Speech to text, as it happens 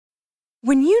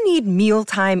When you need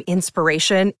mealtime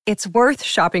inspiration, it's worth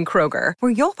shopping Kroger,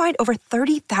 where you'll find over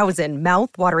 30,000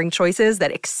 mouth-watering choices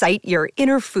that excite your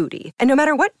inner foodie. And no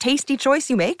matter what tasty choice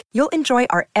you make, you'll enjoy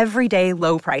our everyday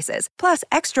low prices, plus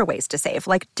extra ways to save,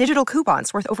 like digital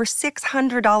coupons worth over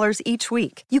 $600 each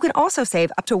week. You can also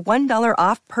save up to $1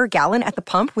 off per gallon at the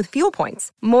pump with fuel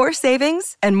points. More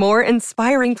savings and more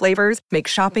inspiring flavors make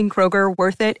shopping Kroger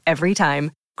worth it every time.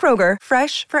 Kroger,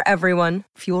 fresh for everyone.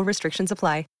 Fuel restrictions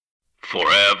apply.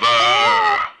 Forever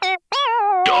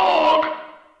Dog.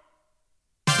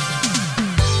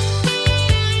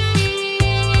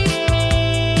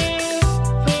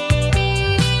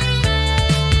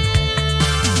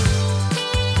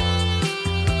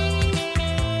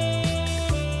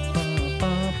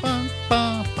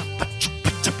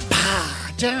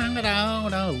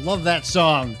 Love that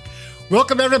song.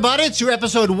 Welcome, everybody, to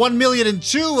episode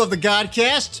 1,002,002 of the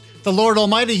Godcast. The Lord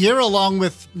Almighty here, along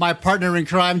with my partner in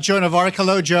crime, Joan of Arc.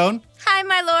 Hello, Joan. Hi,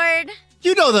 my lord.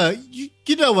 You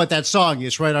know what that song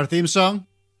is, right? Our theme song?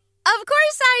 Of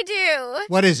course I do.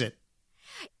 What is it?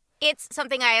 It's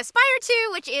something I aspire to,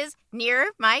 which is near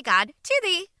my God to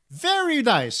thee. Very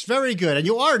nice. Very good. And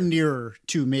you are nearer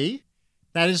to me.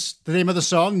 That is the name of the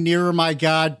song, Nearer My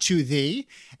God to Thee.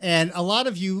 And a lot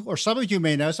of you, or some of you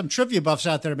may know, some trivia buffs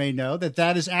out there may know,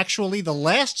 that is actually the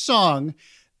last song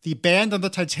the band on the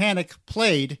Titanic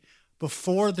played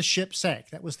before the ship sank.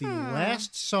 That was the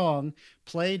last song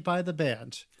played by the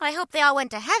band. I hope they all went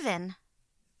to heaven.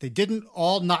 They didn't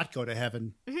all not go to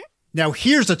heaven. Mm-hmm. Now,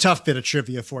 here's a tough bit of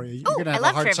trivia for you. You're going to have a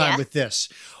hard time with this.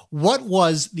 What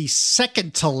was the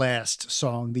second to last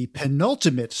song, the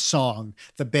penultimate song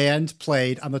the band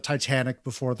played on the Titanic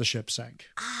before the ship sank?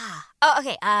 Oh,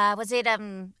 okay. Was it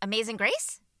Amazing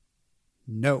Grace?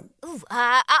 No. Ooh,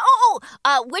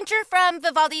 Winter from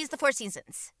Vivaldi's The Four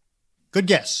Seasons. Good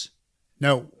guess.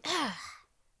 No.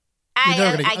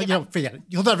 Forget it.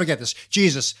 You'll never get this.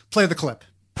 Jesus, play the clip.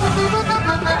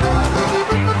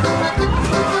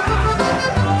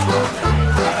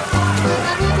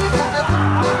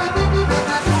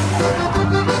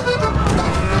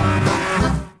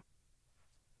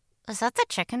 Was that the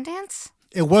chicken dance?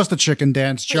 It was the chicken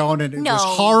dance, Joan, and it was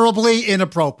horribly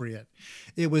inappropriate.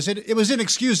 It was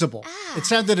inexcusable. It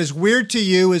sounded as weird to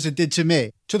you as it did to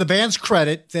me. To the band's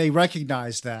credit, they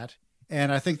recognized that,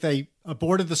 and I think they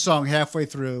aborted the song halfway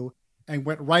through and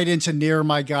went right into Near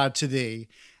My God to Thee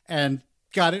and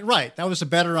got it right. That was a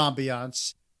better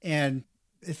ambiance, and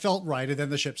it felt right, and then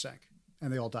the ship sank,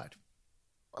 and they all died.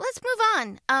 Well, let's move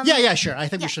on. Yeah, sure. I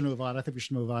think we should move on.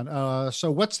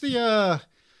 So what's the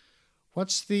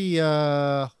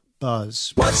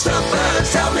buzz? What's the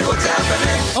buzz? Tell me what's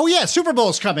happening. Oh yeah, Super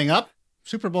Bowl's coming up.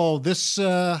 Super Bowl this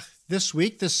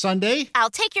week, this Sunday. I'll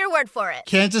take your word for it.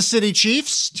 Kansas City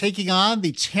Chiefs taking on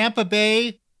the Tampa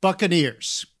Bay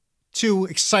Buccaneers. Two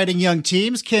exciting young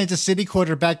teams. Kansas City,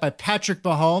 quarterbacked by Patrick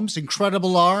Mahomes.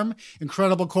 Incredible arm,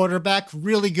 incredible quarterback,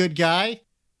 really good guy,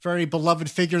 very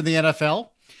beloved figure in the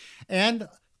NFL. And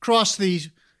across the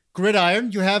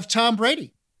gridiron, you have Tom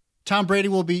Brady. Tom Brady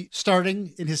will be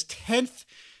starting in his 10th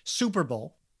Super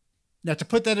Bowl. Now, to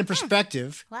put that in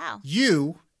perspective,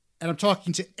 you, and I'm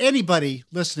talking to anybody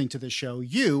listening to this show,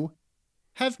 you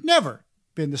have never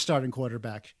been the starting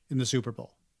quarterback in the Super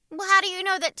Bowl. Well, how do you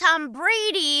know that Tom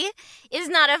Brady is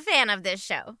not a fan of this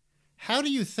show? How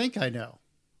do you think I know?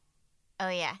 Oh,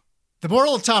 yeah. The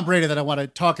moral of Tom Brady that I want to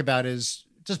talk about is,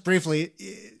 just briefly,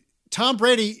 Tom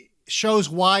Brady shows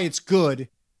why it's good,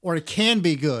 or it can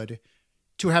be good,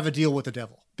 to have a deal with the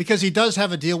devil. Because he does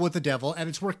have a deal with the devil, and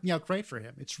it's working out great for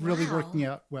him. It's really working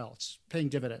out well. It's paying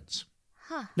dividends.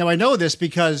 Huh. Now, I know this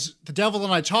because the devil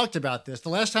and I talked about this. The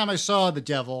last time I saw the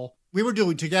devil, we were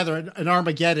doing together an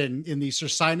Armageddon in the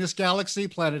Circinus galaxy,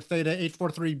 planet Theta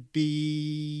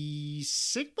 843b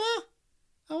Sigma,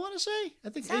 I want to say. I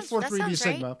think 843b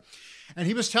Sigma. Right. And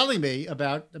he was telling me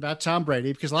about Tom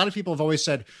Brady, because a lot of people have always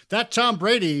said, that Tom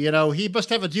Brady, he must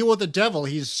have a deal with the devil.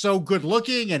 He's so good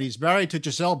looking, and he's married to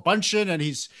Gisele Bündchen, and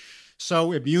he's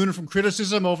so immune from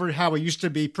criticism over how he used to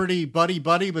be pretty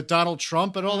buddy-buddy with Donald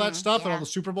Trump and all that stuff, and all the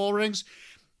Super Bowl rings.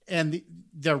 And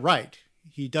they're right.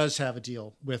 He does have a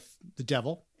deal with the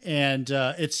devil, and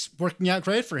it's working out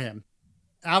great for him.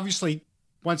 Obviously,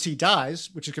 once he dies,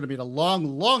 which is going to be in a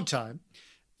long, long time,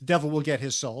 the devil will get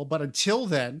his soul. But until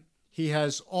then, he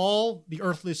has all the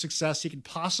earthly success he can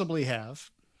possibly have.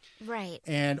 Right.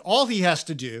 And all he has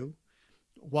to do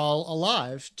while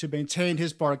alive to maintain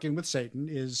his bargain with Satan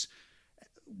is,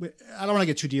 I don't want to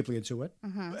get too deeply into it.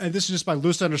 Mm-hmm. And this is just my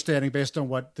loose understanding based on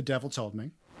what the devil told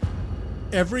me.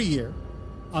 Every year,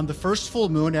 on the first full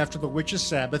moon after the witch's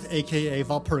Sabbath, a.k.a.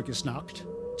 Walpurgisnacht,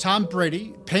 Tom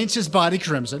Brady paints his body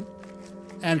crimson,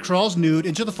 and crawls nude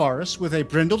into the forest with a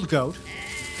brindled goat,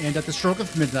 and at the stroke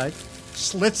of midnight,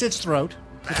 slits its throat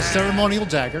with a ceremonial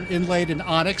dagger inlaid in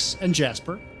onyx and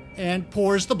jasper, and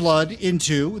pours the blood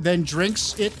into, then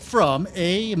drinks it from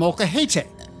a molcajete,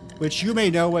 which you may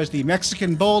know as the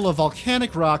Mexican bowl of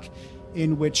volcanic rock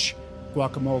in which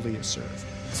guacamole is served.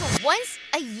 So once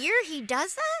a year he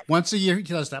does that? Once a year he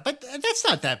does that, but that's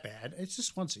not that bad. It's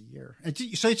just once a year.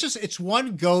 So it's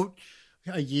one goat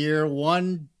a year,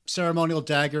 one ceremonial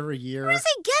dagger a year. Where does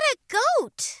he get a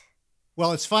goat?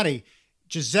 Well, it's funny.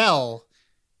 Giselle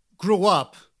grew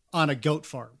up on a goat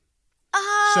farm.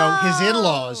 Oh. So his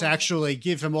in-laws actually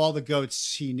give him all the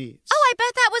goats he needs. Oh, I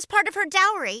bet that was part of her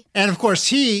dowry. And of course,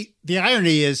 the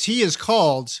irony is he is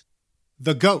called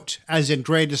the GOAT, as in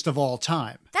greatest of all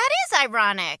time. That is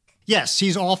ironic. Yes,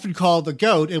 he's often called the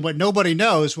GOAT, and what nobody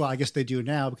knows, well, I guess they do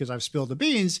now because I've spilled the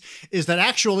beans, is that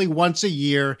actually once a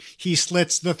year he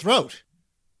slits the throat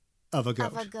of a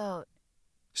goat.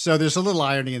 So there's a little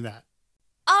irony in that.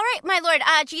 All right, my lord,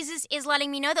 Jesus is letting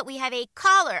me know that we have a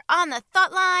caller on the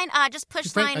thought line. Just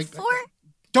push line 4.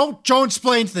 Don't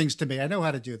explain things to me. I know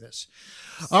how to do this.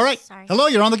 All right. Sorry. Hello,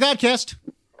 you're on the Godcast.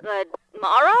 Good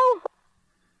morrow?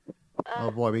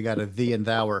 Oh boy, we got a thee and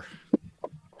thouer.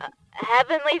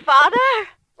 Heavenly Father?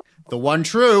 The one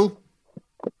true.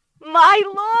 My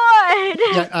Lord!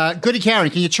 Yeah, Goody Karen,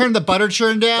 can you turn the butter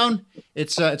churn down?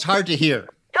 It's hard to hear.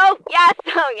 Oh, yes.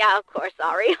 Oh, yeah, of course,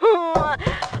 sorry.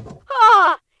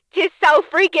 Oh, 'tis so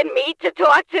freaking meat to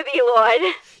talk to thee, Lord.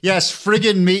 Yes,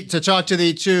 friggin' meat to talk to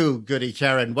thee too, Goody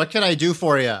Karen. What can I do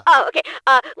for you? Oh, okay.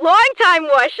 Long-time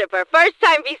worshiper,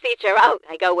 first-time beseecher. Oh,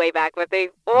 I go way back with thee.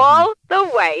 All the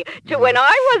way to when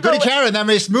I was... Goody Karen, thou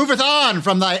mayst moveth on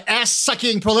from thy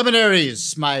ass-sucking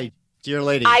preliminaries, my dear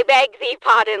lady. I beg thee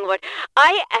pardon, Lord.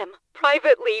 I am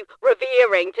privately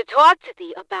revering to talk to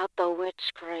thee about the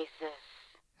witch crisis.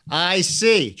 I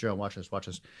see. Joe, watch this.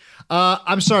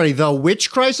 I'm sorry, the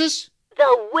witch crisis?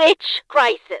 The witch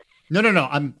crisis. No.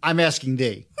 I'm asking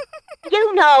thee.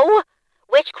 You know,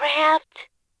 witchcraft.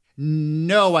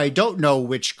 No, I don't know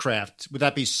witchcraft. Would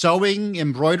that be sewing,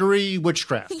 embroidery,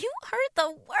 witchcraft? You heard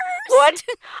the worst. What?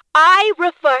 I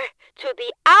refer to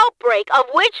the outbreak of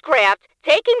witchcraft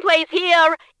taking place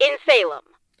here in Salem.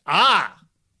 Ah!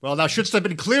 Well, thou shouldst have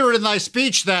been clearer in thy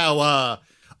speech, thou,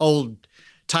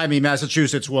 old-timey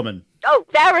Massachusetts woman. Oh,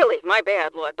 verily, my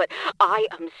bad, Lord, but I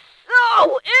am so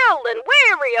ill and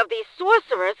weary of these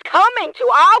sorcerers coming to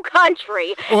our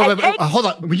country. Hold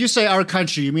on. When you say our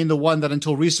country, you mean the one that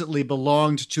until recently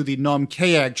belonged to the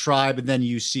Nomkayag tribe and then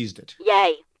you seized it?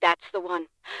 Yay, that's the one.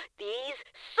 These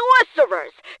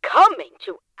sorcerers coming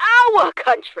to our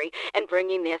country and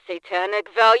bringing their satanic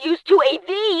values to a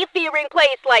thee-fearing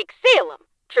place like Salem.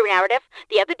 True narrative.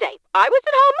 The other day, I was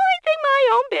at home minding my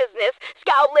own business,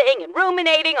 scowling and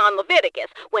ruminating on Leviticus,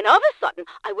 when of a sudden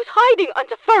I was hiding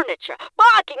under furniture,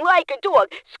 barking like a dog,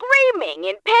 screaming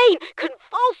in pain,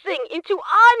 convulsing into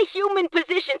unhuman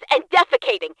positions, and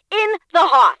defecating in the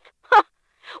hearth. Huh.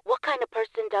 What kind of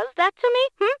person does that to me?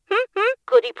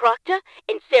 Goody Proctor,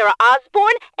 and Sarah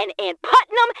Osborne, and Ann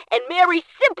Putnam, and Mary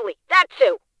Sibley. That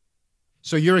too.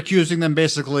 So you're accusing them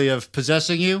basically of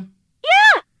possessing you?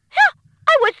 Yeah.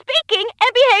 I was speaking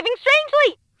and behaving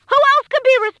strangely. Who else could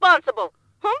be responsible?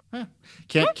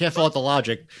 Can't fault the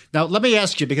logic. Now, let me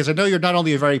ask you, because I know you're not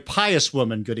only a very pious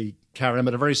woman, Goody Karen,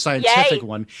 but a very scientific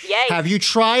one. Yay. Have you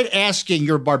tried asking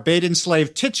your Barbadian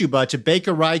slave Tituba to bake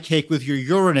a rye cake with your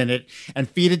urine in it and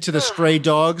feed it to the stray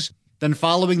dogs, then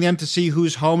following them to see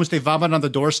whose homes they vomit on the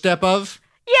doorstep of?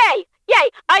 Yay,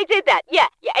 I did that. Yeah.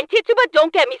 And Tituba,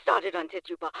 don't get me started on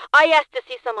Tituba. I asked to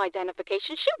see some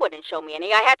identification. She wouldn't show me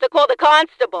any. I had to call the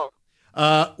constable.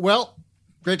 Well,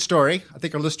 great story. I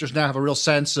think our listeners now have a real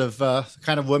sense of the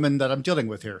kind of women that I'm dealing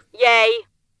with here. Yay.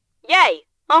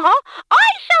 I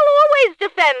shall always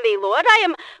defend thee, Lord. I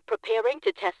am preparing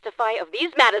to testify of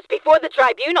these matters before the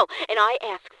tribunal, and I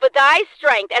ask for thy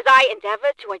strength as I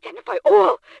endeavor to identify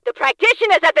all the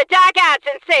practitioners at the dark arts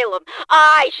in Salem.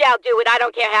 I shall do it. I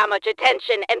don't care how much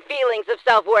attention and feelings of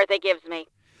self-worth it gives me.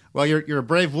 Well, you're a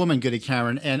brave woman, Goody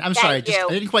Karen, and I'm sorry, Thank you.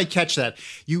 I didn't quite catch that.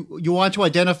 You want to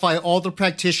identify all the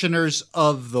practitioners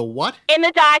of the what? In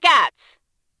the dark arts.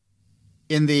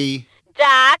 In the...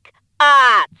 Dark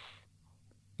arts.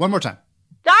 One more time.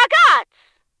 Dark arts.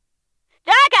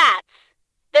 Dark arts.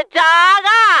 The dark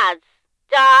arts.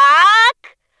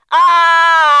 Dark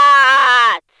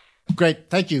arts. Great.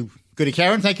 Thank you, Goody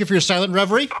Karen. Thank you for your silent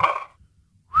reverie.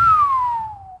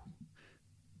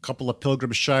 Couple of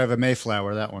pilgrims shy of a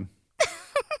Mayflower, that one.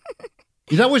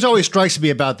 It always strikes me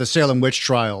about the Salem witch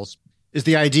trials is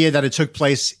the idea that it took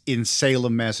place in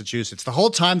Salem, Massachusetts. The whole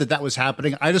time that was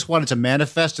happening, I just wanted to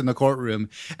manifest in the courtroom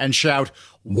and shout,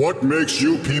 "What makes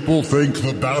you people think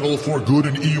the battle for good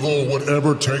and evil would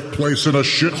ever take place in a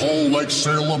shithole like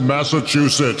Salem,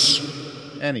 Massachusetts?"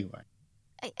 Anyway.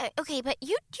 Okay, but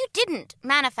you didn't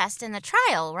manifest in the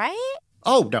trial, right?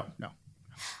 Oh, no.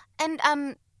 And, how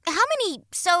many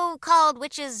so-called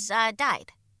witches,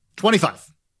 died?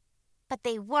 25. But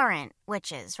they weren't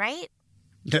witches, right?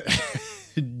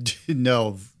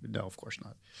 No, of course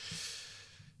not.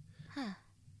 Huh.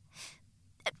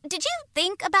 Did you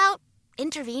think about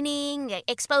intervening,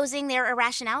 exposing their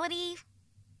irrationality?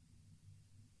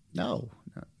 No.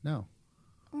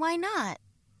 Why not?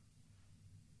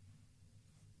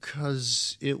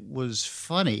 'Cause it was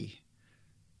funny.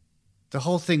 The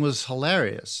whole thing was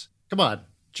hilarious. Come on,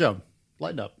 Joan,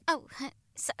 lighten up. Oh,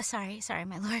 sorry,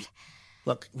 my lord.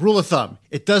 Look, rule of thumb,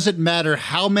 it doesn't matter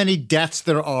how many deaths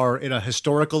there are in a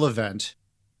historical event.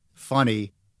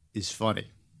 Funny is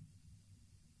funny.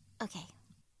 Okay.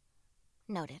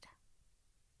 Noted.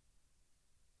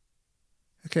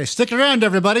 Okay, stick around,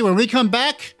 everybody. When we come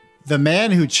back, the man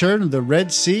who turned the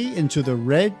Red Sea into the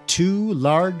Red Two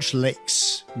Large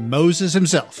Lakes, Moses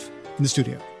himself, in the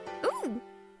studio.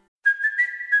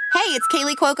 Hey, it's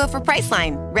Kaylee Cuoco for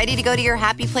Priceline. Ready to go to your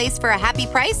happy place for a happy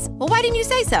price? Well, why didn't you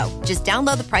say so? Just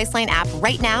download the Priceline app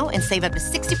right now and save up to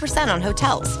 60% on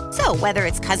hotels. So whether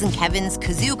it's Cousin Kevin's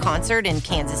Kazoo Concert in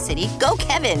Kansas City, go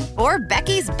Kevin, or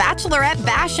Becky's Bachelorette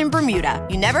Bash in Bermuda,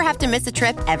 you never have to miss a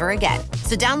trip ever again.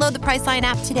 So download the Priceline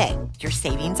app today. Your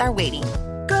savings are waiting.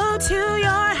 Go to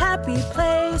your happy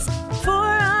place for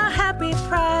a happy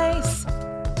price.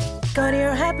 Go to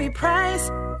your happy price,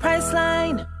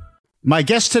 Priceline. My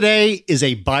guest today is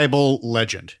a Bible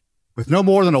legend. With no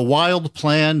more than a wild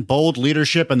plan, bold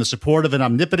leadership, and the support of an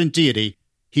omnipotent deity,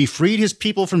 he freed his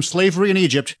people from slavery in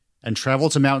Egypt and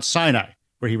traveled to Mount Sinai,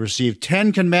 where he received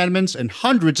 10 commandments and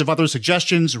hundreds of other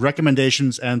suggestions,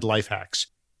 recommendations, and life hacks.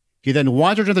 He then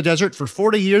wandered in the desert for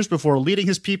 40 years before leading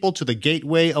his people to the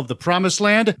gateway of the Promised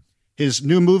Land. His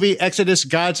new movie, Exodus,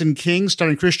 Gods and Kings,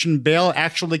 starring Christian Bale,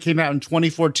 actually came out in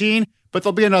 2014, but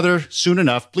there'll be another soon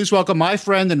enough. Please welcome my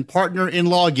friend and partner in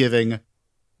law-giving,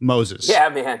 Moses. Yeah,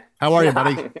 man. How are you,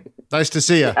 buddy? Nice to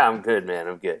see you. Yeah, I'm good, man.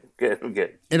 I'm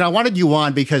good. And I wanted you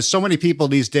on because so many people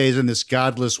these days in this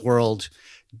godless world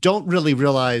don't really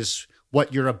realize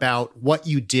what you're about, what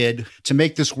you did to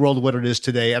make this world what it is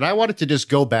today. And I wanted to just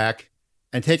go back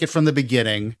and take it from the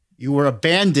beginning. You were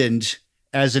abandoned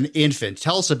as an infant.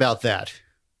 Tell us about that.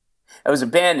 I was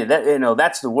abandoned.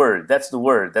 That's the word. That's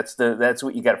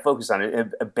what you got to focus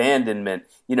on. Abandonment.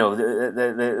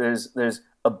 There's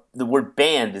the word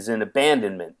band is in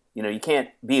abandonment. You can't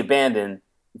be abandoned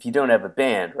if you don't have a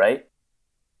band, right?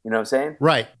 You know what I'm saying?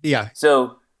 Right. Yeah.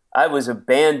 So I was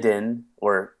abandoned,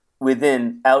 or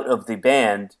out of the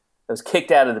band. I was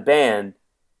kicked out of the band,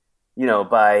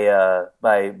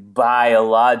 by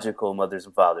biological mothers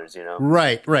and fathers,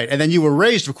 Right. And then you were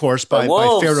raised, of course, by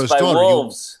Pharaoh's daughter. By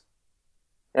wolves.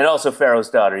 And also Pharaoh's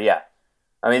daughter, yeah.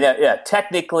 I mean,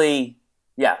 technically,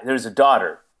 yeah, there's a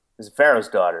daughter. There's a Pharaoh's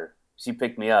daughter. She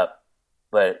picked me up.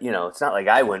 But, it's not like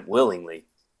I went willingly.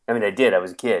 I mean, I did. I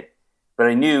was a kid. But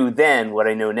I knew then what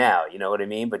I know now. You know what I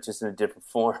mean? But just in a different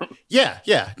form. Yeah.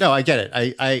 No, I get it.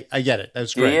 I get it.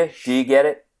 That's great. Do you get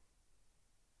it?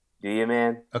 Do you,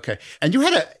 man? Okay. And you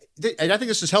had and I think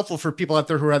this is helpful for people out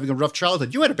there who are having a rough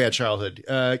childhood. You had a bad childhood,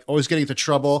 always getting into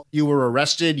trouble. You were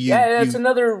arrested. That's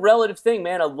another relative thing,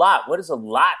 man. A lot. What does a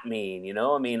lot mean?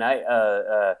 I mean,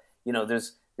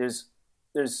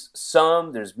 there's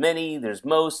some, there's many, there's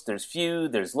most, there's few,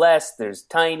 there's less, there's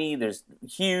tiny, there's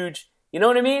huge. You know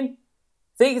what I mean?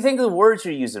 Think of the words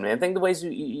you're using, man. Think of the ways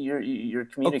you're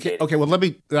communicating. Okay. Well,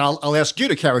 I'll ask you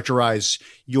to characterize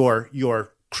your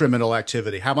criminal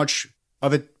activity. How much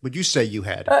of it would you say you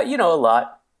had? A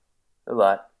lot.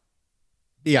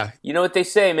 Yeah. You know what they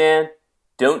say, man?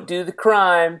 Don't do the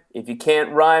crime if you can't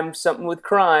rhyme something with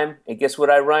crime. And guess what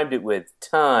I rhymed it with?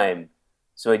 Time.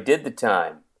 So I did the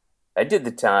time.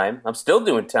 I'm still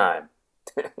doing time.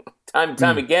 Time and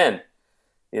time again.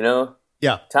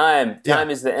 Yeah. Time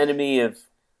is the enemy of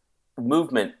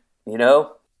movement,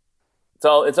 It's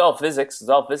all physics. It's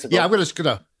all physical. Yeah, I'm just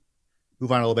going to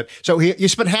move on a little bit. So you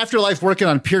spent half your life working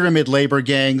on pyramid labor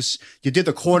gangs. You did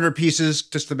the corner pieces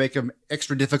just to make them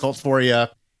extra difficult for you.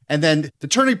 And then the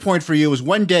turning point for you was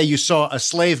one day you saw a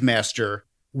slave master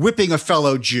whipping a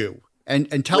fellow Jew.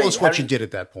 And tell us what you did at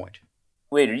that point.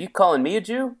 Wait, are you calling me a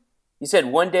Jew? You said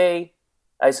one day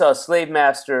I saw a slave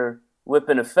master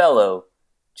whipping a fellow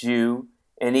Jew,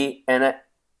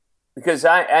 because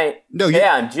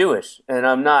I'm Jewish, and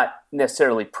I'm not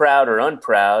necessarily proud or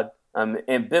unproud. I'm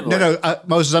ambivalent. No,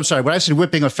 Moses, I'm sorry. When I said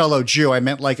whipping a fellow Jew, I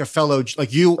meant like a fellow,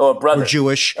 like you a brother. were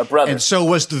Jewish. A brother. And so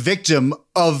was the victim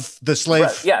of the slave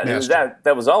master.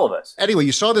 That was all of us. Anyway,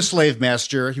 you saw the slave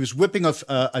master. He was whipping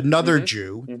another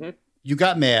Jew. Mm-hmm. You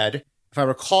got mad. If I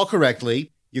recall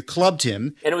correctly, you clubbed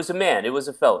him. And it was a man. It was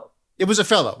a fellow. It was a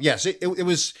fellow. Yes, it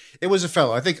was a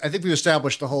fellow. I think we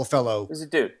established the whole fellow. It was a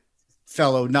dude.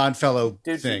 Fellow, non-fellow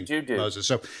thing, dude. Moses.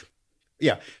 So,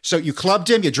 yeah. So you clubbed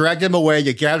him, you dragged him away,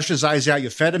 you gouged his eyes out, you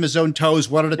fed him his own toes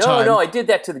one at a time. No, I did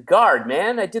that to the guard,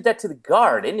 man. I did that to the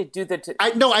guard. I didn't do that to... I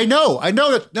know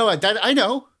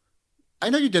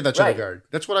you did that to the guard.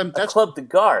 I clubbed the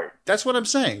guard. That's what I'm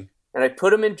saying. And I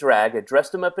put him in drag. I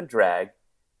dressed him up in drag.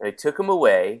 And I took him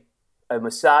away. I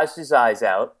massaged his eyes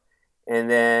out. And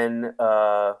then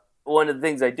one of the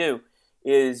things I do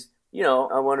is,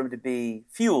 I want him to be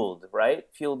fueled, right?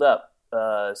 Fueled up.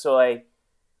 So I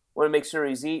want to make sure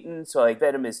he's eating. So I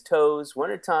fed him his toes one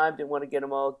at a time. Didn't want to get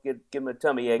him give him a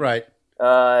tummy ache. Right.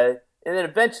 And then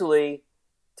eventually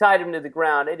tied him to the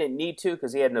ground. I didn't need to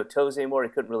because he had no toes anymore. He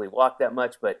couldn't really walk that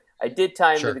much. But I did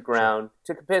tie him to the ground.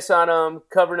 Took a piss on him,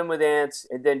 covered him with ants.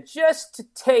 And then just to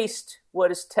taste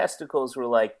what his testicles were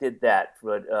like, did that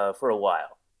for a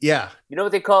while. Yeah. You know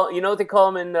what they call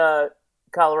them in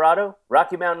Colorado?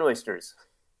 Rocky Mountain oysters.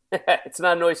 It's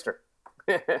not an oyster.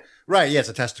 Right, yeah, it's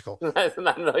a testicle. It's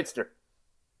not an oyster.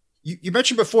 You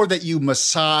mentioned before that you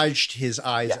massaged his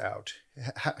eyes out.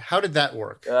 How did that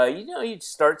work? You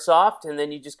start soft, and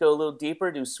then you just go a little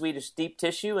deeper, do Swedish deep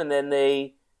tissue, and then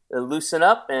they loosen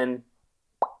up, and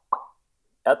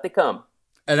out they come.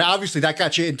 And obviously that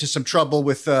got you into some trouble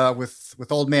with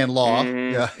old man law.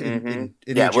 Mm-hmm. In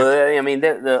Egypt. Well, I mean,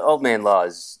 the old man law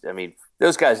is,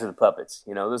 those guys are the puppets.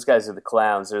 Those guys are the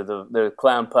clowns. They're the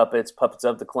clown puppets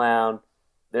of the clown.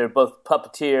 They're both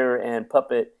puppeteer and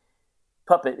puppet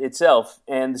itself,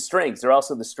 and the strings. They're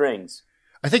also the strings.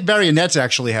 I think marionettes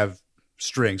actually have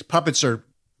strings. Puppets are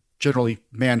generally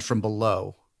manned from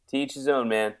below. To each his own,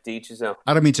 man. To each his own.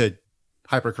 I don't mean to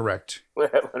hypercorrect.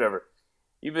 Whatever.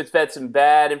 You've been fed some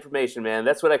bad information, man.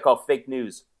 That's what I call fake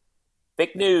news.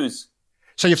 Fake news.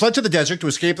 So you fled to the desert to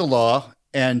escape the law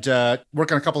and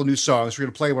work on a couple of new songs. We're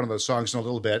going to play one of those songs in a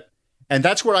little bit. And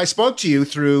that's where I spoke to you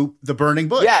through The Burning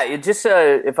Bush. Yeah,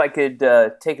 if I could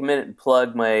take a minute and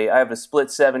plug I have a Split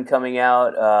 7 coming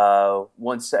out.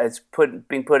 Once it's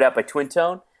being put out by Twin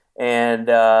Tone. And,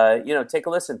 take a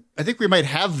listen. I think we might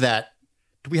have that.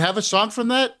 Do we have a song from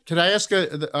that? Can I ask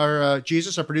our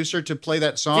Jesus, our producer, to play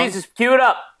that song? Jesus, cue it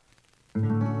up.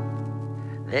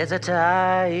 There's a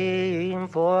time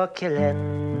for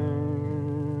killing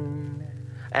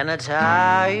and a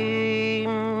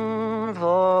time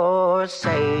for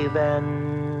saving.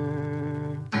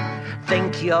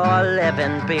 Think you're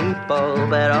living, people,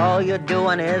 but all you're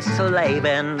doing is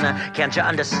slaving. Can't you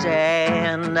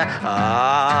understand?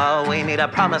 Oh, we need a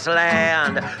promised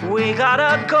land. We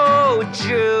gotta go,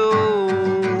 Jews.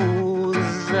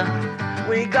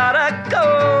 We gotta go.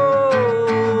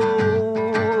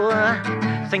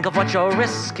 Think of what you're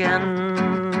risking.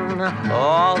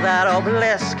 All that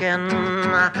obelisking,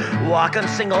 walking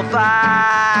single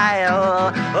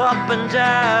file up and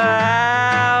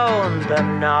down the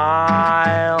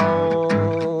Nile.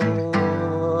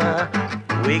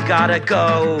 We gotta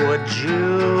go, Jews.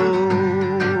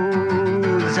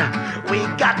 We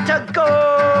got to go.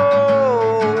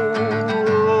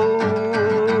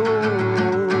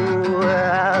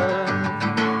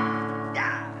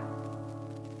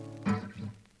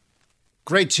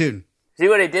 Great tune. See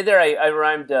what I did there? I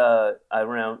rhymed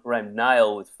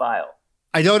Nile with file.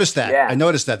 I noticed that. Yeah. I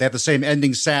noticed that. They have the same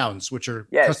ending sounds, which are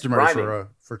customary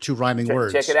for two rhyming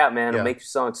words. Check it out, man. It'll make your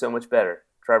song so much better.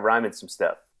 Try rhyming some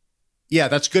stuff. Yeah,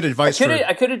 that's good advice.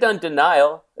 I could have done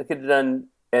denial. I could have done,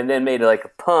 and then made like a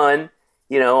pun,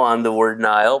 on the word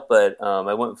Nile, but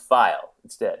I went with file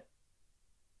instead.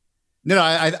 No,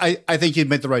 I think you'd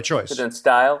made the right choice. Could have done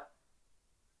style,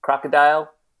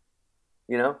 crocodile,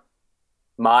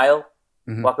 mile.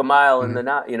 Mm-hmm. Walk a mile in the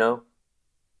night,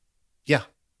 Yeah.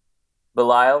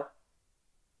 Belial.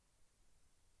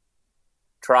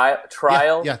 Trial.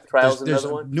 Yeah. Trial's there's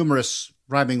another one. Numerous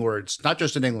rhyming words, not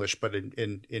just in English, but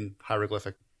in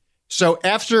hieroglyphic. So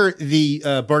after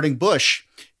the burning bush,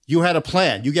 you had a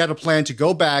plan. You had a plan to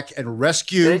go back and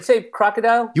rescue. Did it say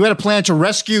crocodile? You had a plan to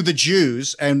rescue the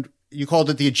Jews, and you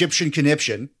called it the Egyptian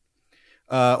conniption,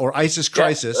 or ISIS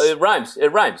crisis. Yeah, it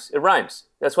rhymes.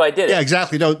 That's why I did it. Yeah,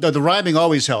 exactly. No, the rhyming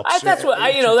always helps. That's what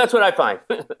that's what I find.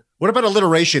 What about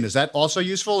alliteration? Is that also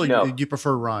useful, or no. do you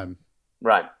prefer rhyme?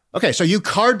 Rhyme. Okay, so you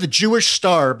carved the Jewish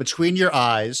star between your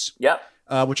eyes. Yep.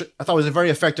 Which I thought was a very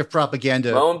effective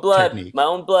propaganda technique. My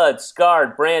own blood,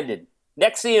 scarred, branded.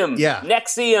 Nexium. Yeah.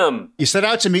 Nexium. You set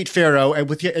out to meet Pharaoh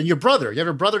and your brother. You have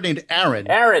a brother named Aaron.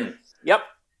 Aaron. Yep.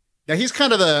 Now he's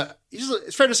kind of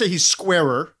it's fair to say he's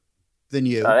squarer than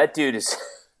you. That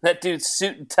dude's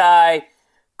suit and tie,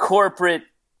 corporate,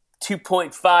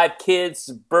 2.5 kids,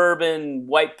 suburban,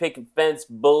 white picket fence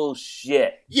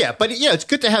bullshit. Yeah, but it's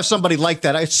good to have somebody like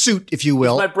that. A suit, if you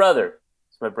will. It's my brother.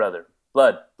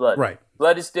 Blood. Right.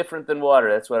 Blood is different than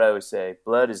water. That's what I always say.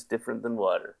 Blood is different than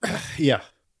water. Yeah.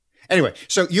 Anyway,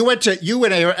 so you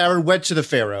and Aaron went to the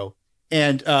Pharaoh,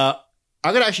 and I'm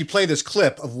going to actually play this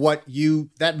clip of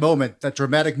that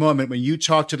dramatic moment when you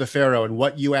talked to the Pharaoh and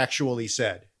what you actually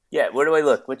said. Yeah, where do I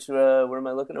look? Where am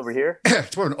I looking? Over here?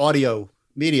 It's more an audio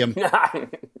medium.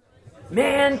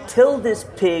 Man, tell this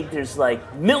pig there's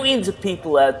like millions of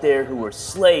people out there who are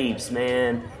slaves,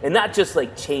 man. And not just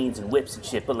like chains and whips and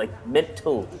shit, but like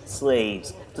mental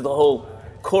slaves to the whole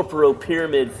corporal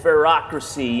pyramid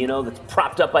pharaocracy, that's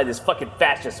propped up by this fucking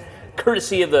fascist,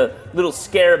 courtesy of the little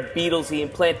scarab beetles he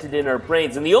implanted in our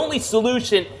brains. And the only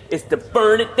solution is to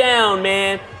burn it down,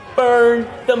 man. Burn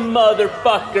the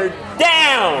motherfucker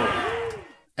down!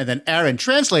 And then Aaron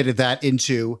translated that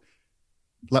into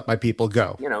 "Let my people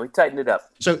go." He tightened it up.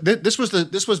 So this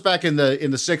was back in the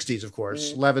 60s, of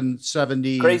course,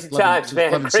 1170. Crazy times,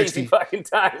 man. Crazy fucking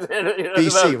times.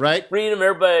 BC, right? Freedom,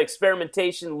 everybody,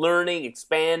 experimentation, learning,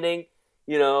 expanding.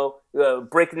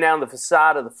 Breaking down the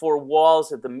facade of the four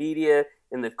walls that the media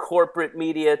and the corporate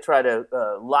media try to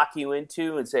lock you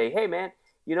into and say, "Hey, man,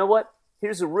 you know what?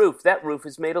 Here's a roof. That roof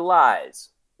is made of lies."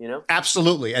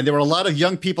 Absolutely. And there were a lot of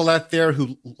young people out there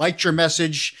who liked your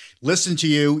message, listened to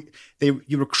you.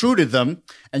 You recruited them,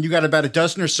 and you got about a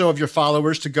dozen or so of your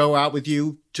followers to go out with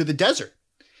you to the desert.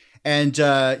 And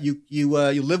you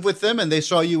lived with them, and they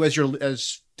saw you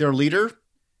as their leader.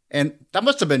 And that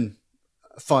must have been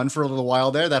fun for a little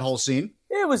while there, that whole scene.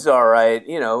 It was all right.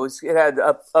 It had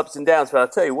ups and downs, but I'll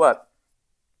tell you what,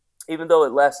 even though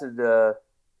it lasted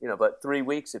about 3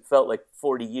 weeks, it felt like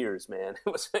 40 years, man.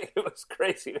 It was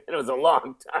crazy, man. It was a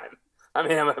long time. I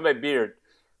mean, my beard.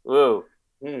 Whoa.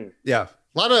 Yeah.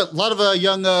 A lot of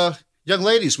young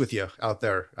ladies with you out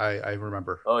there, I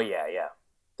remember. Oh, yeah.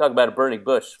 Talk about a burning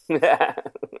bush. There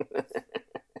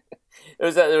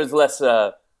was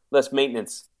less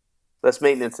maintenance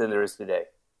than there is today.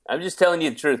 I'm just telling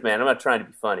you the truth, man. I'm not trying to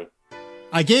be funny.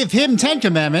 I gave him 10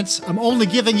 commandments. I'm only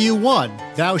giving you one.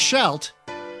 Thou shalt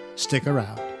stick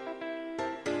around.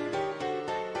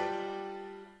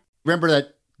 Remember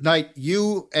that night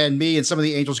you and me and some of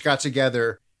the angels got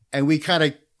together and we kind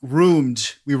of room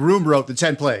wrote the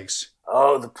 10 plagues.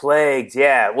 Oh, the plagues.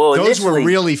 Yeah. Well, those were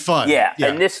really fun. Yeah.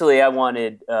 Initially I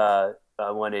wanted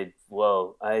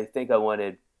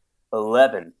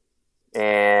 11.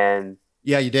 And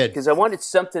yeah, you did. Because I wanted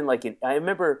something like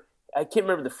I can't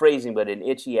remember the phrasing, but an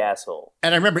itchy asshole.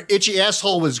 And I remember itchy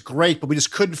asshole was great, but we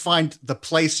just couldn't find the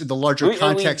place in the larger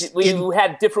context. We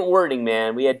had different wording,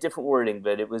 man. We had different wording,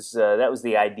 but it was that was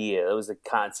the idea. That was the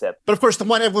concept. But of course, the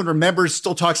one everyone remembers,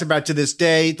 still talks about to this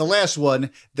day, the last one,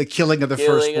 the killing of the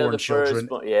firstborn children.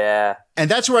 Yeah.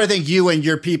 And that's where I think you and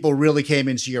your people really came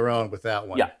into your own with that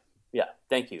one. Yeah.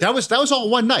 Thank you. That was all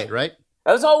one night, right?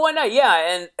 That was all one night,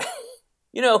 yeah. And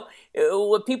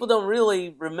what people don't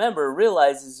really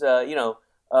realize is,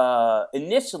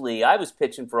 initially I was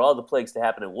pitching for all the plagues to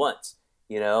happen at once,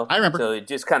 I remember. So it's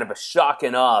just kind of a shock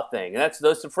and awe thing. And that's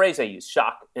the phrase I use,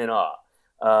 shock and awe.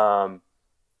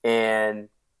 And,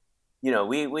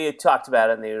 we had talked about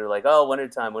it and they were like, oh, one at a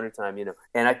time.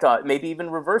 And I thought maybe even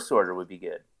reverse order would be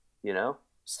good,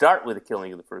 Start with the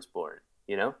killing of the firstborn,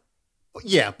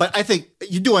 Yeah, but I think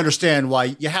you do understand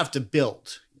why you have to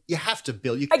build. I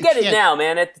get it now,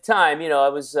 man. At the time, I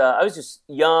was just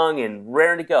young and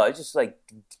raring to go. I was just like,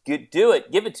 do it.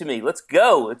 Give it to me. Let's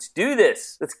go. Let's do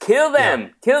this. Let's kill them. Yeah.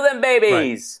 Kill them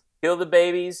babies. Right. Kill the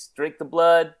babies. Drink the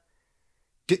blood.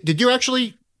 Did you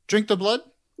actually drink the blood?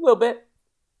 A little bit.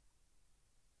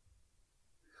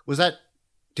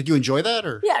 Did you enjoy that?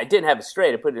 Or? Yeah, I didn't have it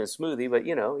straight. I put it in a smoothie, but,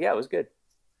 it was good.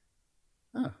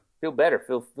 Huh. Feel better.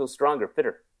 Feel stronger,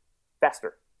 fitter,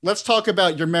 faster. Let's talk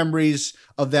about your memories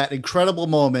of that incredible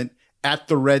moment at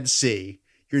the Red Sea.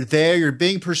 You're there, you're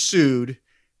being pursued,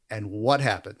 and what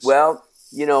happens? Well,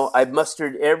 I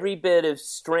mustered every bit of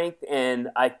strength, and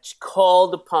I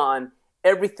called upon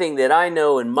everything that I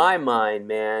know in my mind,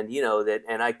 man,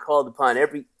 and I called upon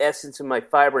every essence of my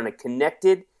fiber, and I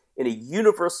connected in a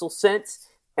universal sense,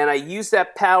 and I used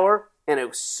that power, and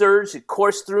it surged, it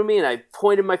coursed through me, and I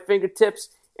pointed my fingertips,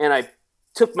 and I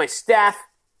took my staff,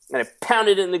 and I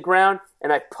pounded it in the ground,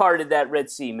 and I parted that Red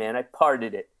Sea, man. I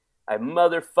parted it. I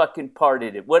motherfucking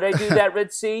parted it. What did I do that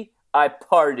Red Sea? I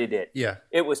parted it. Yeah.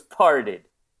 It was parted.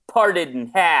 parted in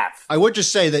half. I would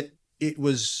just say that it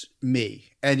was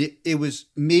me. And it was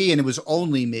me, and it was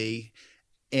only me.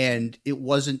 And it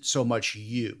wasn't so much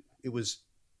you. It was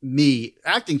me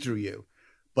acting through you.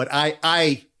 But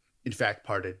I in fact,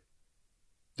 parted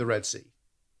the Red Sea.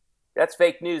 That's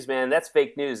fake news, man. That's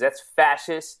fake news. That's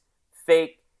fascist,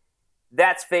 fake.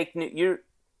 That's fake news.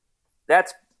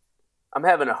 I'm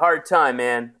having a hard time,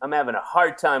 man. I'm having a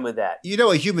hard time with that. You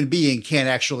know, a human being can't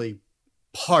actually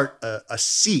part a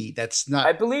sea. That's not.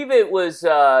 I believe it was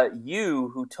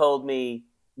you who told me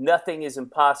nothing is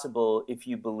impossible if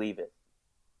you believe it.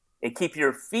 And keep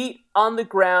your feet on the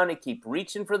ground and keep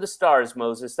reaching for the stars,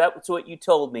 Moses. That's what you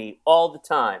told me all the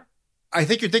time. I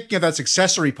think you're thinking of that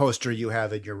accessory poster you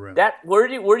have in your room. Where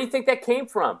do you think that came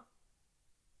from?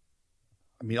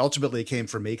 I mean, ultimately it came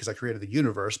from me because I created the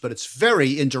universe, but it's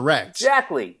very indirect.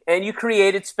 Exactly. And you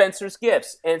created Spencer's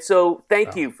Gifts. And so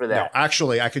thank you for that. No,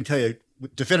 actually, I can tell you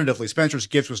definitively, Spencer's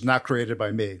Gifts was not created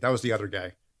by me. That was the other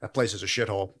guy. That place is a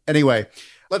shithole. Anyway,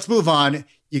 let's move on.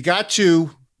 You got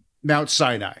to Mount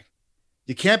Sinai.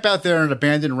 You camp out there in an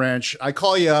abandoned ranch. I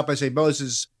call you up. I say,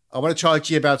 Moses, I want to talk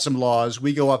to you about some laws.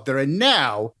 We go up there. And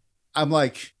now I'm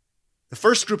like, the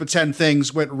first group of 10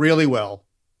 things went really well.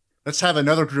 Let's have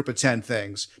another group of 10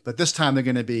 things. But this time they're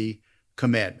going to be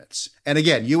commandments. And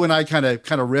again, you and I kind of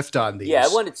riffed on these. Yeah,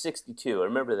 I wanted 62. I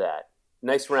remember that.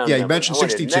 Nice round number. Yeah, you mentioned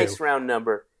 62. Nice round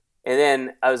number. And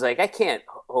then I was like, I can't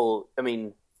hold. I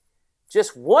mean,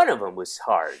 just one of them was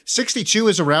hard. 62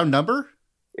 is a round number?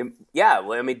 Yeah,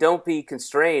 well, I mean, don't be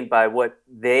constrained by what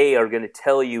they are going to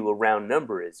tell you a round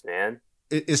number is, man.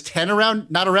 Is 10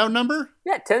 not a round number?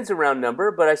 Yeah, 10's a round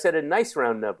number, but I said a nice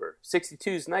round number.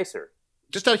 62 is nicer.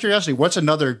 Just out of curiosity, what's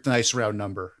another nice round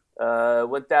number?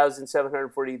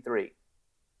 1,743.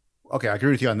 Okay, I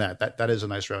agree with you on that. That is a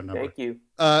nice round number. Thank you.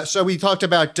 So we talked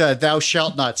about thou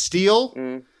shalt not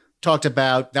steal. Talked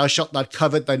about thou shalt not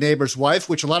covet thy neighbor's wife,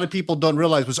 which a lot of people don't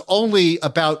realize was only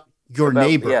about your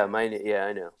neighbor. Yeah,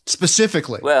 I know.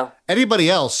 Specifically. Well, anybody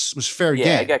else was fair game.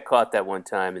 Yeah, I got caught that one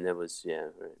time, and that was, right.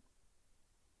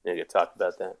 I got talked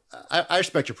about that. I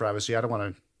respect your privacy. I don't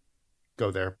want to go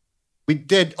there. We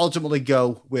did ultimately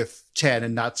go with 10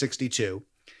 and not 62.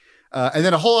 And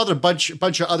then a whole other bunch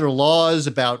of other laws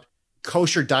about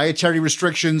kosher dietary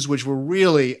restrictions, which were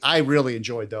I really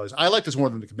enjoyed those. I like this more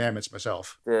than the commandments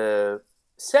myself. The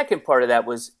second part of that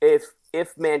was if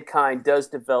mankind does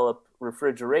develop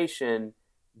refrigeration,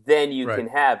 then you can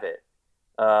have it.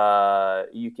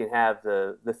 You can have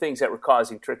the things that were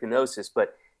causing trichinosis,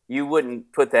 but you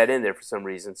wouldn't put that in there for some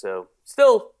reason. So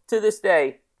still to this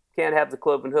day, can't have the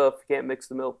cloven hoof, can't mix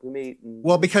the milk and meat.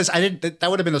 Well, because I didn't. That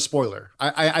would have been a spoiler.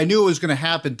 I knew it was going to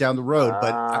happen down the road,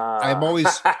 but I'm always.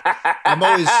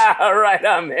 All right,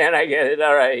 man. I get it.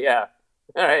 All right, yeah.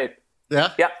 All right.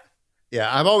 Yeah. Yeah.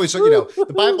 Yeah. I'm always.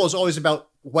 The Bible is always about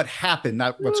what happened,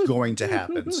 not what's going to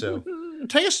happen. So,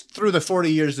 take us through the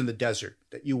 40 years in the desert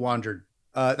that you wandered.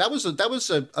 That was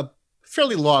a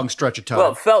fairly long stretch of time.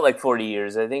 Well, it felt like 40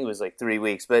 years. I think it was like 3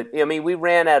 weeks. But, I mean, we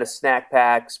ran out of snack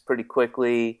packs pretty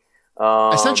quickly.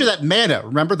 I sent you that manna.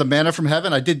 Remember the manna from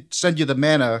heaven? I did send you the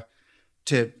manna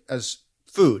as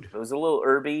food. It was a little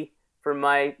herby for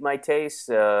my taste.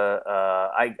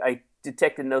 I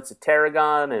detected notes of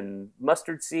tarragon and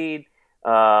mustard seed.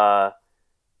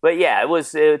 But yeah,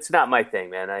 it's not my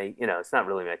thing, man. It's not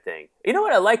really my thing. You know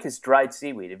what I like is dried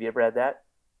seaweed. Have you ever had that?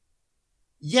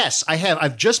 Yes, I have.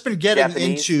 I've just been getting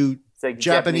into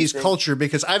Japanese culture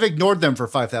because I've ignored them for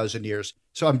 5,000 years.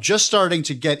 So I'm just starting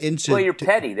to get into. Well, you're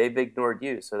petty. They've ignored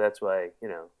you, so that's why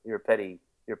you're a petty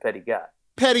guy.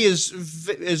 Petty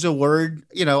is a word.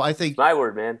 I think my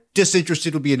word, man.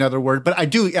 Disinterested would be another word, but I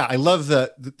do. Yeah, I love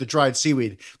the dried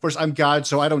seaweed. Of course, I'm God,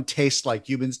 so I don't taste like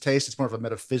humans taste. It's more of a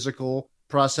metaphysical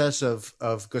process of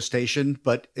gustation,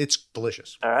 but it's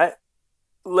delicious. All right,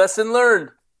 lesson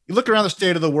learned. You look around the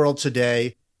state of the world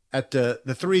today at the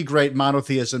three great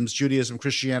monotheisms, Judaism,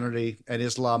 Christianity, and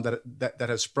Islam that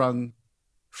have sprung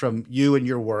from you and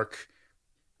your work.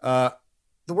 The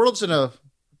world's in a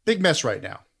big mess right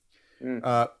now.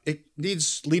 It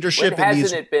needs leadership. When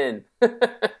hasn't it been?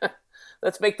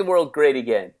 Let's make the world great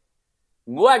again.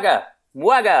 Mwaga.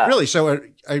 Really? So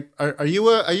are you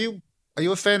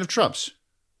a fan of Trump's?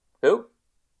 Who?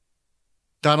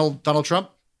 Donald Trump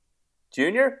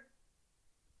Jr.?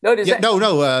 No,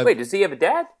 no. Wait, does he have a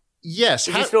dad? Yes.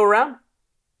 Is he still around?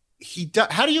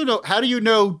 How do you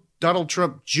know Donald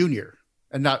Trump Jr.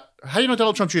 and not? How do you know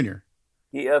Donald Trump Jr.?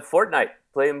 Fortnite.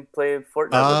 Play Fortnite.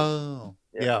 Oh,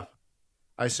 yeah.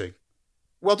 I see.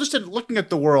 Well, just looking at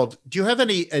the world, do you have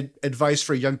any advice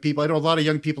for young people? I know a lot of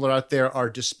young people out there are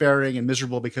despairing and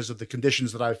miserable because of the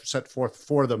conditions that I've set forth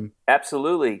for them.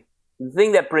 Absolutely. the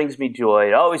thing that brings me joy,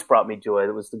 it always brought me joy,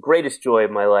 that was the greatest joy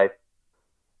of my life,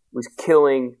 was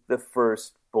killing the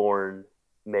firstborn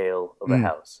male of a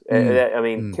house.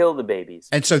 Kill the babies.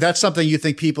 And so that's something you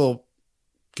think people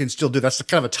can still do. That's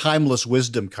kind of a timeless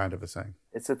wisdom kind of a thing.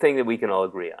 It's a thing that we can all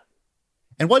agree on.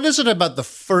 And what is it about the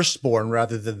firstborn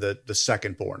rather than the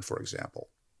secondborn, for example?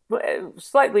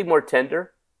 Slightly more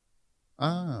tender.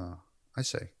 Ah, I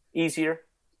see. Easier.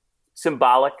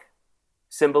 Symbolic.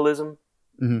 Symbolism.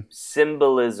 Mm-hmm.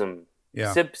 Symbolism.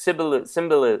 Yeah.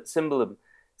 Symbolism.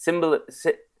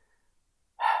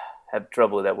 Have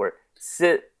trouble with that word.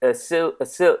 A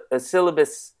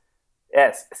syllabus.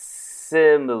 Yes.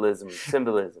 Symbolism.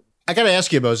 I got to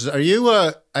ask you, Moses, are you,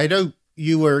 I know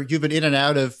you've been in and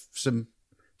out of some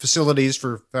facilities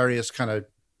for various kind of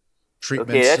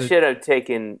treatments. Okay, that shit I've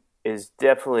taken is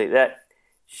definitely, that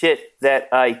shit that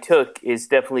I took is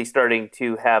definitely starting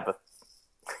to have a,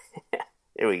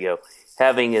 there we go,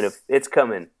 it's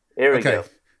coming. Here we go.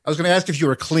 I was going to ask if you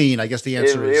were clean. I guess the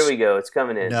answer is. Here we go. It's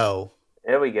coming in. No.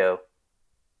 There we go.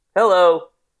 Hello.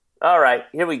 All right.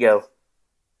 Here we go.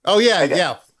 Oh, yeah.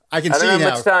 Yeah. I can see you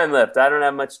now. I don't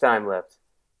have much time left.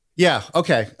 Yeah.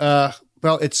 Okay.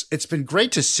 Well, it's been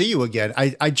great to see you again.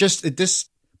 This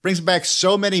brings back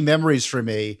so many memories for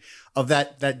me of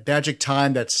that magic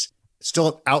time that's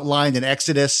still outlined in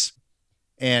Exodus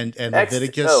and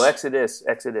Leviticus. Exodus.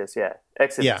 Yeah.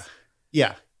 Exodus.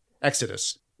 Yeah.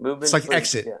 Exodus. Movement. It's like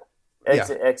exit. Yeah.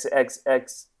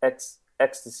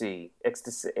 Ecstasy.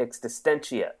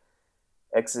 Existentia.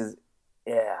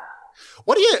 Yeah.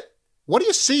 What are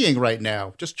you seeing right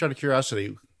now? Just out of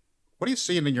curiosity. What are you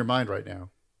seeing in your mind right now?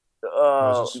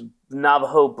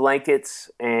 Navajo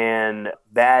blankets and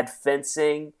bad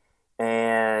fencing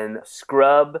and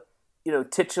scrub,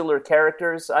 titular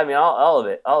characters. I mean, all of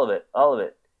it.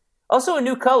 Also a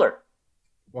new color.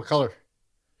 What color?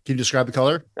 Can you describe the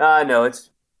color? No, it's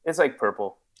like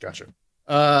purple. Gotcha.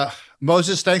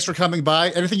 Moses, thanks for coming by.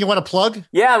 Anything you want to plug?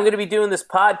 Yeah, I'm going to be doing this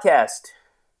podcast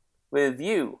with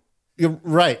you. You're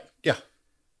right. Yeah.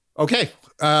 Okay.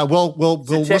 We'll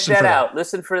listen check that out.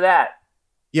 Listen for that.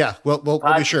 Yeah, we'll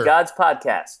be sure. God's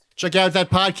podcast. Check out that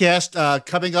podcast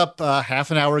coming up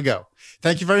half an hour ago.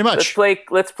 Thank you very much.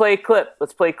 Let's play a clip.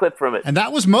 Let's play a clip from it. And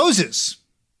that was Moses,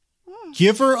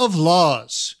 giver of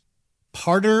laws,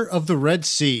 parter of the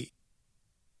Sea,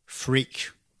 freak.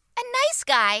 A nice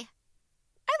guy.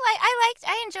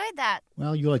 I enjoyed that.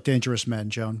 Well, you like dangerous men,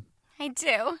 Joan. I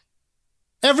do.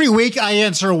 Every week I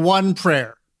answer one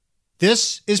prayer.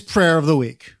 This is Prayer of the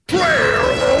Week. Prayer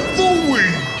of the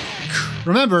Week!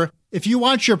 Remember, if you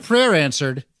want your prayer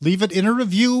answered, leave it in a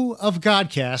review of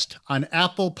Godcast on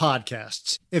Apple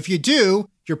Podcasts. If you do,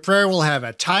 your prayer will have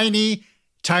a tiny,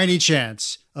 tiny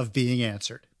chance of being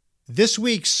answered. This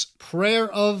week's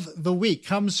Prayer of the Week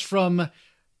comes from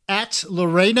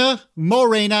 @Lorena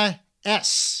Morena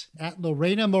S.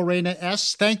 @Lorena Morena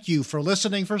S. Thank you for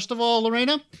listening, first of all,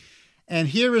 Lorena. And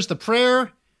here is the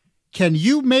prayer. Can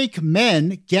you make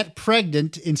men get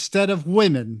pregnant instead of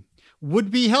women?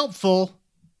 Would be helpful.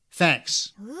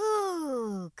 Thanks.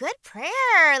 Ooh, good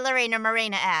prayer, Lorena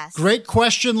Morena S. Great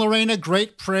question, Lorena.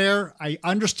 Great prayer. I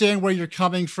understand where you're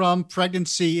coming from.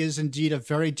 Pregnancy is indeed a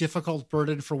very difficult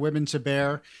burden for women to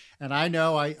bear. And I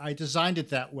know I designed it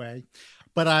that way.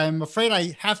 But I'm afraid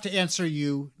I have to answer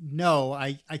you no.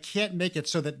 I can't make it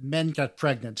so that men get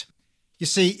pregnant. You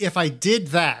see, if I did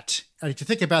that, and if you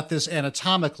think about this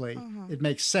anatomically, it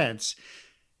makes sense,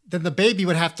 then the baby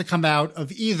would have to come out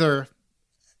of either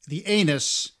the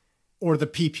anus or the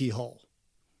pee-pee hole.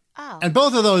 Oh. And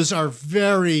both of those are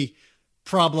very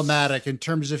problematic in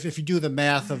terms of if you do the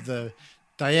math of the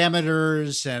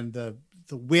diameters and the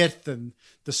width and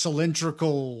the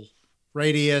cylindrical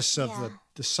radius of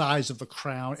the size of the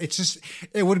crown.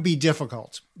 It would be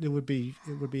difficult. It would be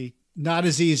not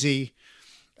as easy,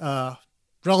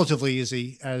 relatively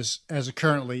easy as it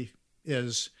currently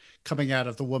is coming out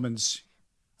of the woman's.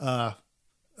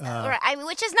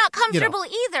 Which is not comfortable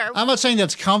either. I'm not saying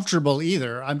that's comfortable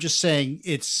either. I'm just saying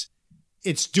it's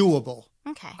doable.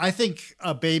 Okay. I think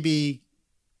a baby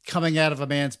coming out of a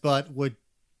man's butt would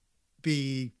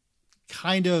be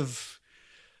kind of.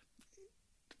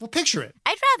 Well, picture it.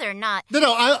 I'd rather not.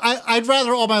 No, I'd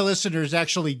rather all my listeners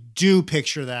actually do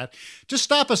picture that. Just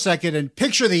stop a second and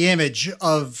picture the image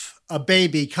of a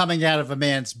baby coming out of a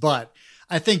man's butt.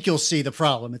 I think you'll see the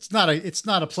problem. It's not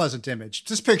a pleasant image.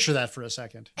 Just picture that for a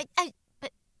second.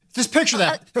 Just picture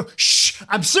that. Shh,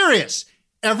 I'm serious.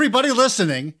 Everybody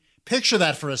listening, picture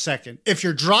that for a second. If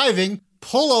you're driving,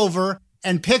 pull over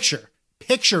and picture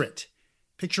it.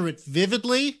 Picture it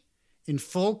vividly in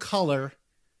full color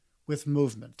with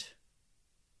movement.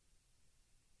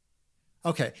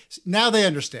 Okay, now they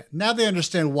understand. Now they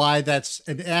understand why that's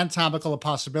an anatomical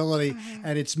possibility,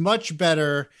 and it's much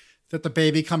better that the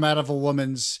baby come out of a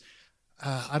woman's,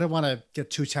 I don't want to get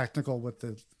too technical with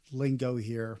the lingo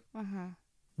here,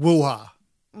 woo-ha.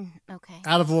 Okay.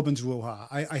 Out of a woman's woo-ha.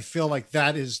 I feel like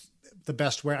that is the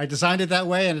best way. I designed it that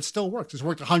way, and it still works. It's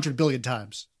worked 100 billion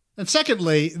times. And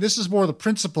secondly, this is more the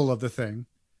principle of the thing.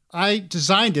 I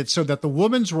designed it so that the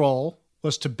woman's role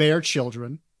was to bear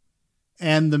children,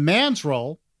 and the man's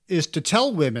role is to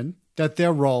tell women that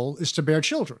their role is to bear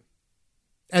children.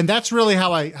 And that's really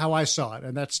how I saw it,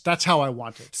 and that's how I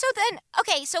want it. So then,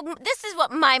 okay, so this is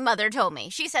what my mother told me.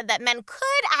 She said that men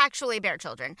could actually bear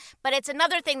children, but it's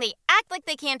another thing they act like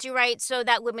they can't do right so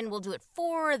that women will do it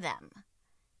for them.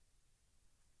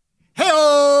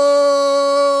 Hey-oh!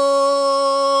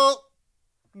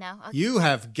 No? Okay. You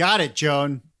have got it,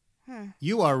 Joan.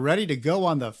 You are ready to go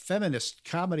on the feminist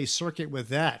comedy circuit with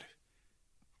that.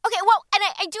 Okay, well, and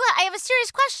I have a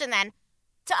serious question then.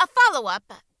 A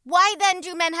follow-up. Why then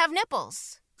do men have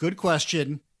nipples? Good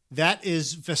question. That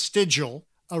is vestigial.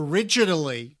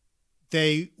 Originally,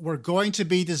 they were going to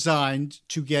be designed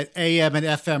to get AM and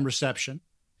FM reception,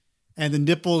 and the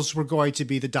nipples were going to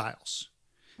be the dials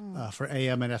for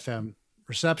AM and FM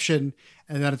reception.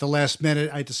 And then at the last minute,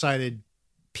 I decided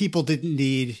people didn't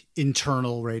need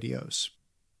internal radios.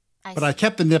 But I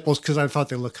kept the nipples because I thought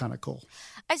they looked kind of cool.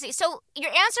 I see. So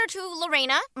your answer to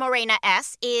Lorena, Morena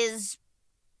S, is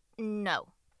no.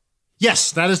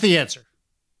 Yes, that is the answer.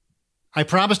 I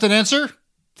promised an answer.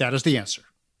 That is the answer.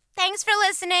 Thanks for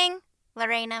listening,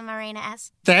 Lorena, Morena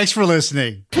S. Thanks for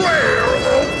listening. Player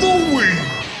of the Week!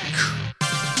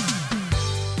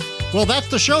 Well, that's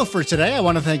the show for today. I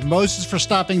want to thank Moses for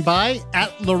stopping by,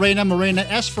 at Lorena Morena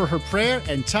S for her prayer,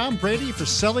 and Tom Brady for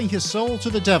selling his soul to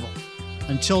the devil.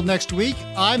 Until next week,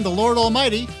 I'm the Lord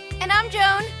Almighty. And I'm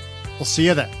Joan. We'll see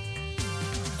you then.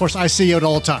 Of course, I see you at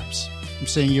all times. I'm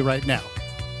seeing you right now.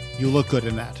 You look good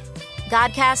in that.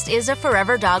 Godcast is a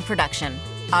Forever Dog production.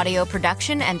 Audio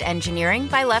production and engineering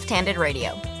by Left Handed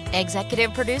Radio.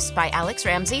 Executive produced by Alex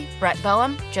Ramsey, Brett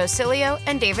Boehm, Joe Cilio,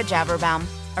 and David Javerbaum.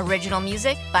 Original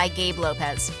music by Gabe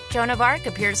Lopez. Joan of Arc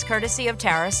appears courtesy of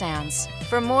Tara Sands.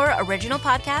 For more original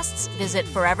podcasts, visit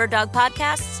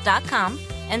foreverdogpodcasts.com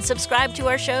and subscribe to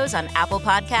our shows on Apple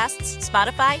Podcasts,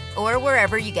 Spotify, or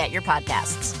wherever you get your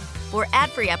podcasts. For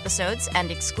ad-free episodes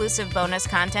and exclusive bonus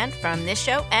content from this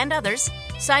show and others,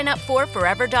 sign up for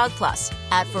Forever Dog Plus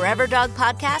at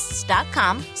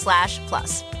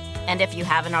foreverdogpodcasts.com/plus. And if you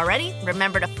haven't already,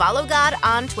 remember to follow God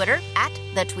on Twitter at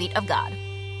 @TheTweetOfGod.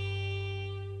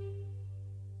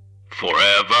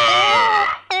 Forever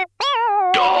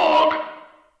Dog.